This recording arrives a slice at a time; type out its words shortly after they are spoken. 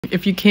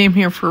If you came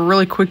here for a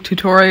really quick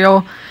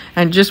tutorial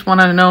and just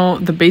want to know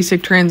the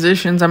basic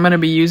transitions I'm going to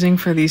be using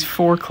for these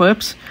 4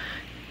 clips,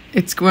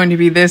 it's going to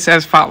be this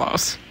as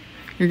follows.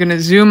 You're going to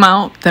zoom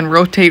out, then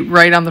rotate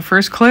right on the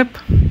first clip,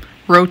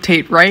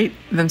 rotate right,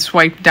 then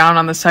swipe down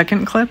on the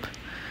second clip,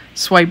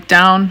 swipe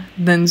down,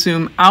 then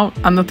zoom out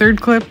on the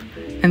third clip,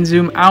 and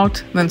zoom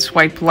out, then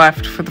swipe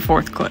left for the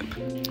 4th clip.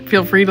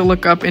 Feel free to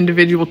look up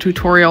individual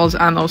tutorials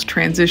on those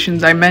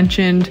transitions I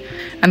mentioned,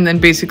 and then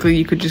basically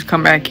you could just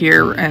come back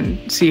here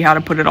and see how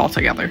to put it all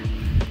together.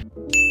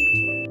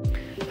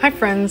 Hi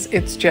friends,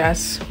 it's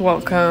Jess.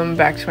 Welcome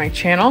back to my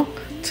channel.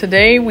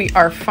 Today we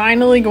are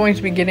finally going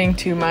to be getting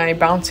to my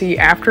bouncy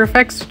After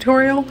Effects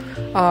tutorial,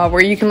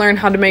 where you can learn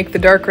how to make the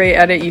dark gray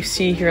edit you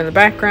see here in the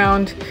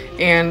background,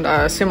 and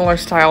a similar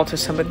style to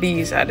some of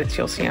these edits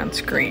you'll see on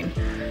screen.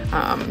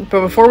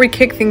 But before we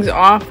kick things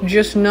off,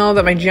 just know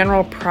that my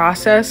general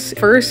process: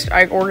 first,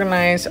 I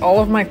organize all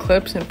of my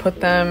clips and put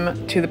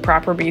them to the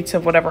proper beats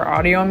of whatever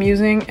audio I'm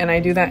using, and I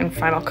do that in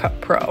Final Cut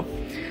Pro.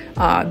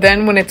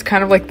 Then when it's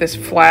kind of like this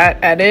flat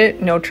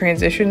edit, no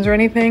transitions or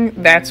anything,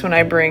 that's when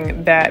I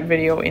bring that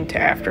video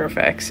into After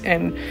Effects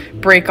and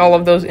break all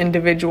of those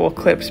individual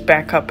clips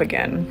back up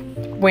again.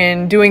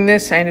 When doing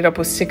this, I ended up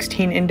with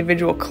 16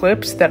 individual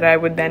clips that I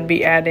would then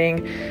be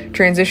adding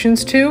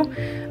transitions to.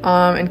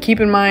 And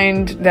keep in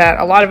mind that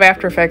a lot of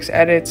After Effects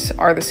edits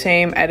are the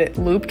same edit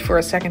looped for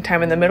a second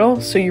time in the middle,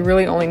 so you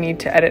really only need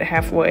to edit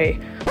halfway.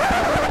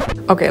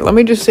 Okay, let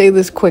me just say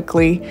this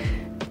quickly.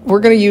 We're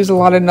going to use a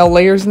lot of null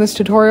layers in this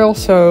tutorial,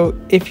 so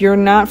if you're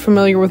not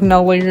familiar with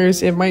null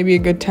layers, it might be a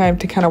good time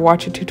to kind of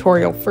watch a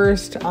tutorial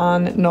first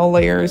on null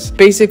layers.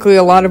 Basically,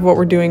 a lot of what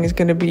we're doing is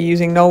going to be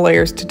using null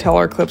layers to tell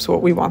our clips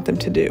what we want them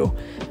to do.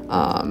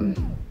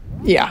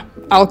 Yeah,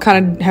 I'll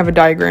kind of have a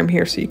diagram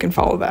here so you can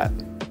follow that.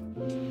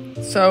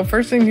 So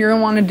first thing you're going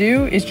to want to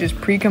do is just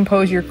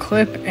pre-compose your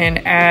clip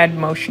and add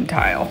motion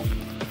tile.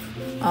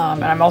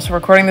 And I'm also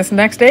recording this the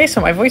next day,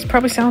 so my voice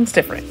probably sounds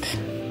different.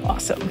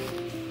 Awesome.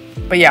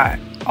 But yeah,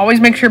 always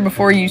make sure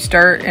before you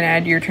start and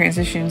add your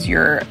transitions,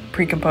 you're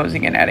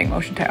pre-composing and adding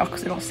motion tile,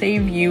 because it'll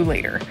save you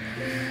later.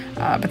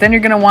 But then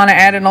you're going to want to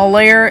add a null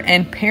layer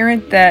and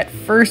parent that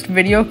first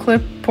video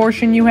clip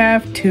portion you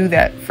have to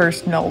that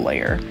first null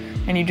layer.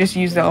 And you just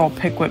use that little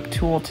pick whip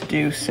tool to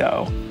do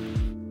so.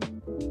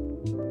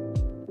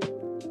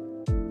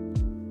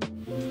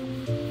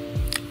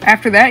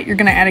 After that, you're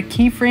going to add a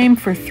keyframe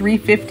for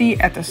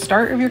 350 at the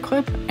start of your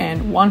clip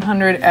and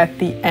 100 at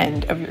the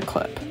end of your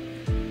clip.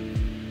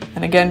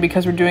 And again,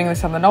 because we're doing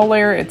this on the null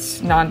layer,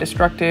 it's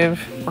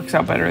non-destructive, works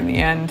out better in the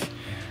end.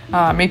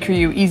 Make sure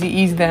you easy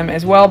ease them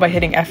as well by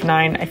hitting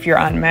F9 if you're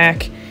on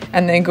Mac,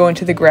 and then go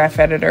into the graph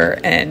editor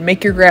and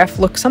make your graph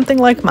look something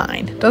like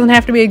mine. Doesn't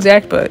have to be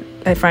exact, but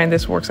I find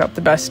this works out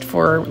the best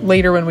for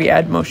later when we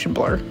add motion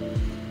blur.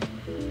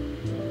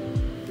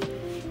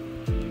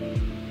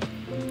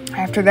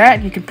 After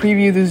that, you can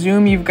preview the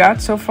zoom you've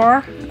got so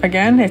far.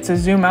 Again, it's a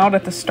zoom out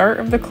at the start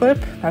of the clip.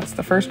 That's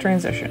the first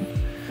transition.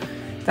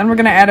 Then we're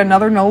going to add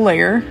another null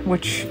layer,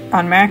 which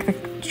on Mac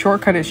the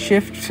shortcut is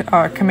Shift,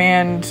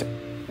 Command,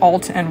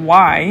 Alt, and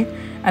Y.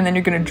 And then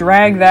you're going to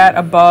drag that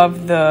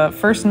above the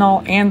first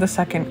null and the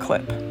second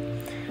clip.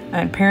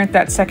 And parent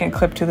that second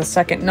clip to the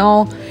second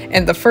null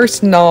and the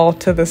first null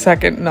to the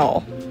second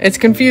null. It's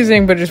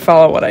confusing, but just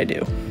follow what I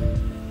do.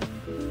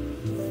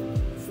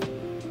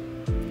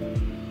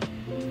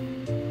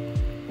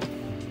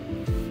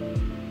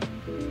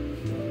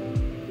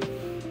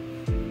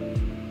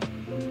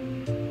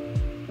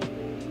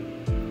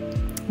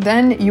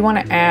 Then you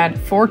want to add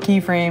 4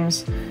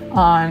 keyframes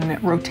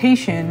on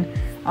rotation,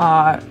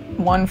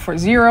 one for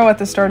 0 at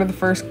the start of the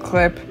first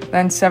clip,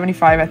 then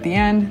 75 at the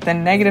end,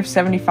 then negative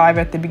 75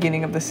 at the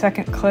beginning of the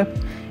second clip,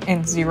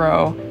 and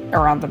 0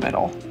 around the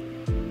middle.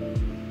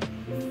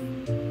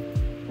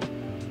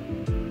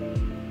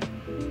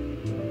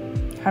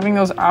 Having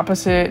those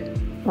opposite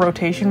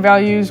rotation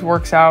values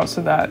works out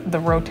so that the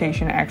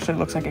rotation actually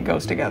looks like it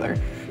goes together.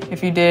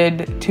 If you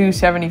did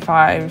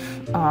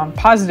 275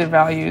 positive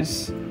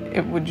values,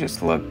 it would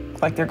just look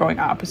like they're going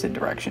opposite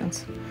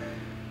directions.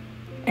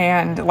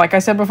 And like I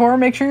said before,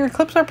 make sure your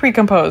clips are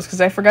pre-composed, because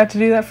I forgot to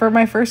do that for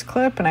my first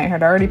clip and I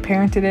had already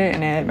parented it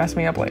and it messed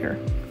me up later.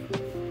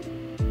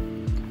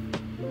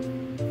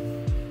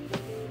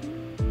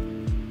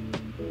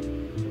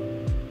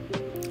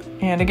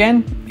 And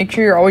again, make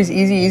sure you're always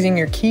easy using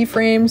your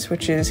keyframes,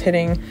 which is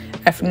hitting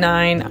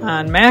F9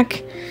 on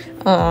Mac.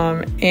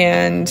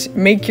 And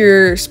make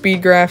your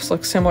speed graphs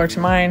look similar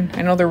to mine.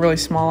 I know they're really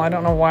small. I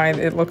don't know why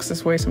it looks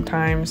this way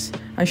sometimes.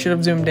 I should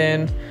have zoomed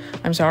in.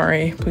 I'm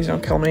sorry. Please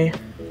don't kill me.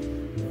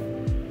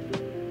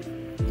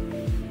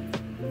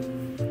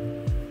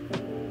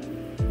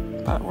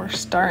 But we're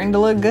starting to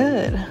look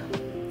good.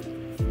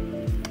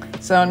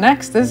 So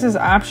next, this is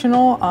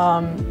optional.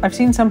 I've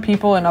seen some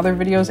people in other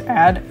videos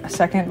add a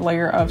second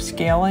layer of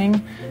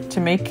scaling to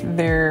make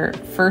their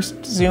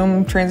first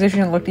zoom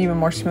transition look even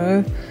more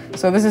smooth.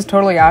 So this is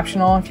totally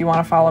optional. If you want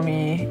to follow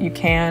me, you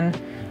can.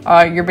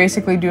 You're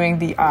basically doing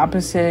the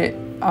opposite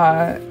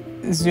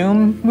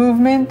zoom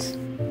movement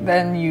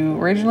than you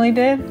originally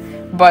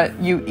did, but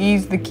you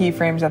ease the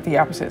keyframes at the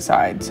opposite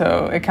side.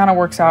 So it kind of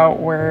works out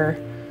where,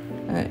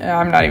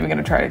 I'm not even going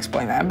to try to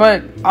explain that,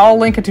 but I'll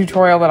link a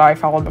tutorial that I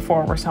followed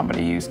before where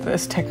somebody used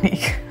this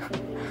technique.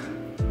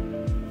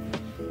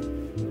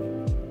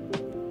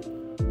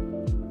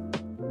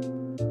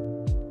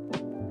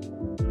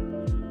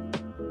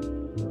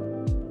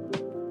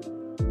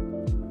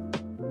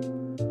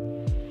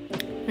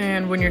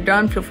 And when you're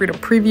done, feel free to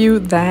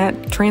preview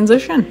that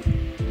transition.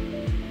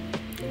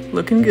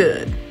 Looking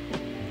good.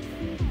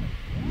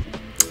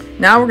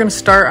 Now we're going to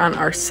start on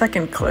our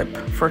second clip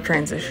for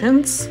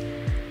transitions.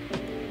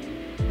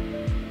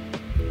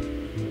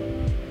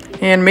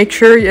 And make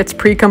sure it's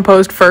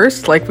pre-composed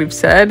first, like we've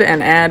said,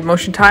 and add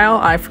motion tile.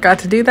 I forgot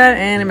to do that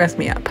and it messed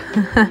me up.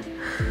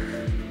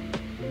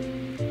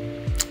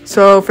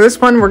 So for this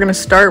one, we're going to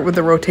start with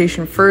the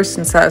rotation first,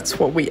 since that's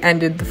what we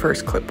ended the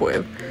first clip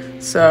with.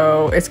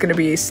 So it's going to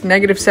be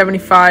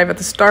 -75 at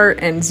the start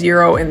and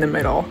 0 in the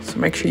middle. So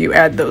make sure you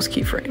add those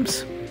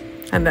keyframes.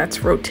 And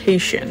that's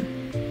rotation.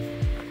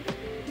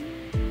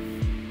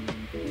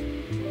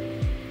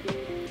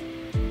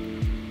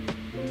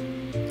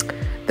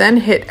 Then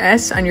hit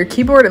S on your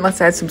keyboard and let's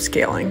add some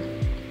scaling.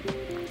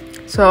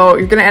 So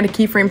you're going to add a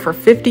keyframe for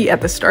 50 at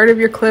the start of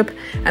your clip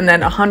and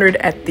then 100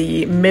 at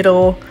the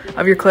middle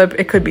of your clip.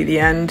 It could be the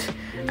end.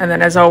 And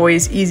then as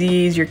always, easy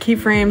ease your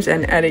keyframes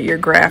and edit your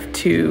graph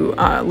to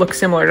look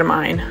similar to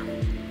mine.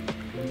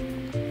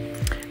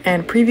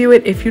 And preview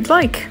it if you'd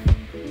like.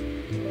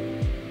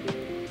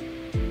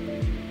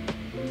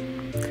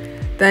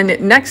 Then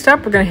next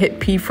up, we're going to hit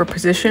P for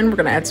position. We're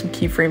going to add some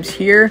keyframes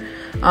here.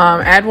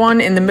 Add one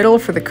in the middle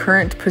for the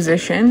current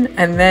position,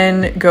 and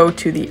then go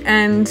to the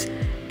end,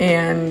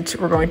 and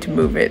we're going to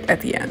move it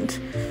at the end.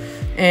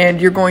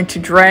 And you're going to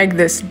drag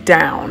this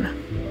down.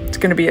 It's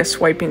going to be a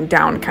swiping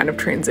down kind of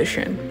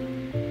transition.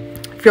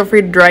 Feel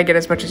free to drag it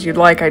as much as you'd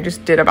like. I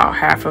just did about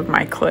half of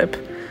my clip,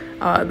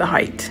 the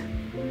height.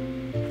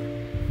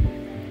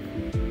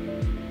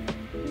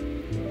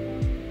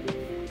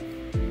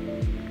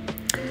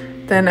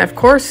 Then, of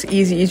course,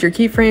 easy ease your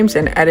keyframes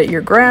and edit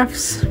your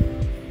graphs.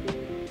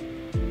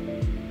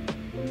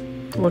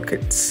 Look,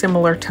 it's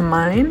similar to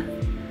mine.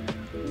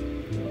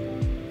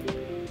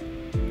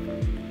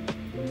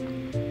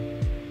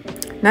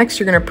 Next,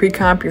 you're going to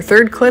pre-comp your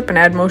third clip and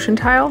add motion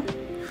tile.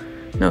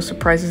 No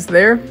surprises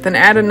there. Then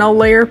add a null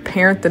layer,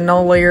 parent the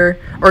null layer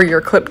or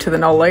your clip to the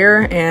null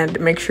layer, and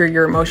make sure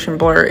your motion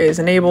blur is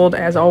enabled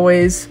as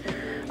always.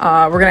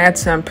 We're going to add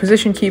some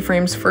position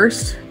keyframes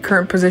first,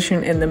 current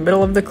position in the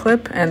middle of the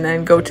clip, and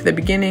then go to the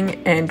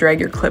beginning and drag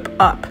your clip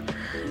up.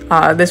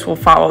 This will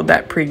follow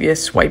that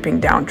previous swiping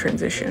down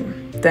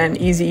transition. Then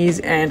easy ease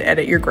and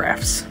edit your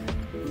graphs.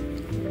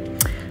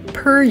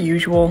 Per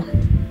usual.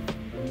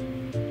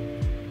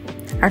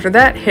 After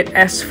that, hit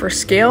S for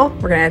scale.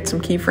 We're going to add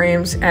some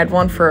keyframes, add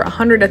one for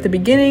 100 at the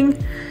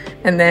beginning,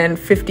 and then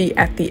 50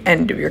 at the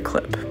end of your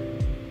clip.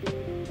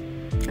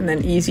 And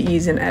then easy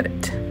ease and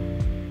edit.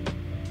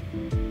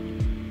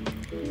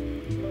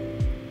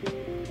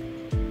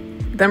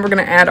 Then we're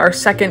going to add our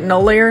second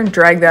null layer and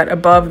drag that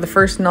above the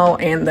first null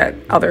and that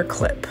other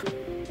clip.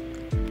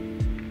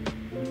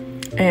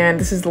 And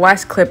this is the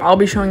last clip I'll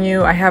be showing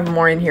you. I have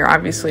more in here,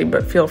 obviously,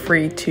 but feel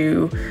free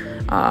to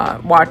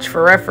watch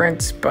for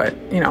reference. But,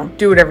 you know,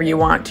 do whatever you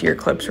want to your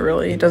clips,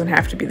 really. It doesn't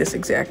have to be this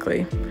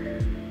exactly.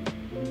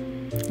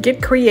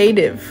 Get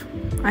creative.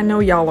 I know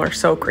y'all are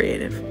so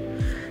creative.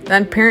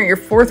 Then parent your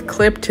fourth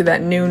clip to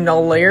that new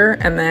null layer,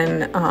 and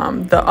then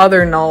the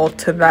other null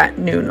to that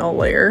new null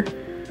layer.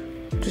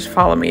 Just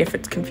follow me if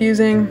it's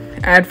confusing.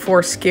 Add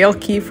 4 scale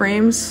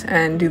keyframes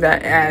and do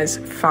that as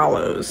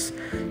follows.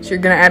 So you're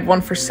going to add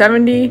one for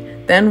 70,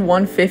 then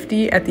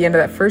 150 at the end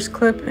of that first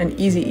clip, and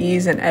easy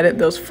ease and edit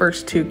those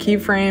first 2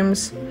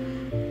 keyframes.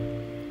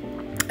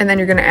 And then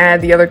you're going to add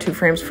the other 2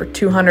 frames for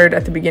 200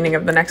 at the beginning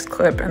of the next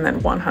clip, and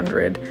then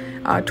 100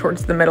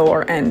 towards the middle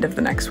or end of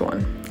the next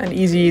one. And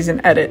easy ease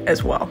and edit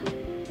as well.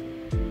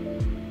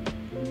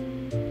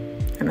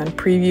 And then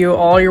preview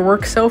all your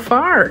work so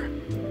far.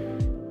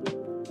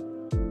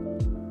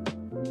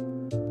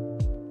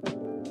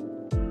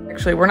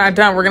 Actually, we're not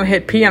done. We're going to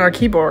hit P on our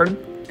keyboard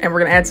and we're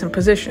going to add some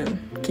position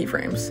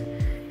keyframes.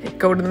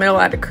 Go to the middle,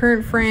 add a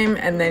current frame,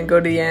 and then go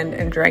to the end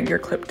and drag your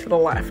clip to the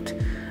left.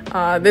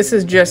 This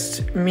is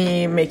just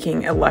me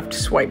making a left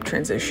swipe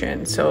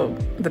transition, so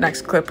the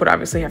next clip would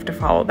obviously have to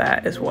follow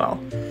that as well.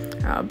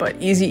 But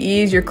easy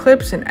ease your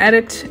clips and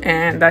edit,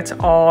 and that's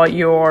all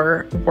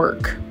your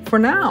work for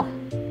now.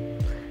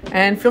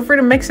 And feel free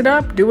to mix it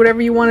up, do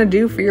whatever you want to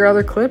do for your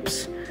other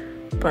clips.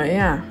 But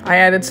yeah, I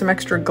added some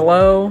extra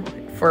glow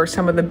for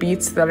some of the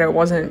beats that I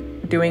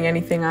wasn't doing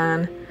anything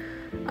on.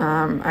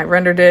 I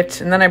rendered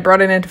it, and then I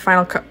brought it into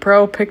Final Cut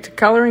Pro, picked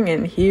coloring,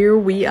 and here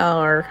we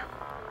are.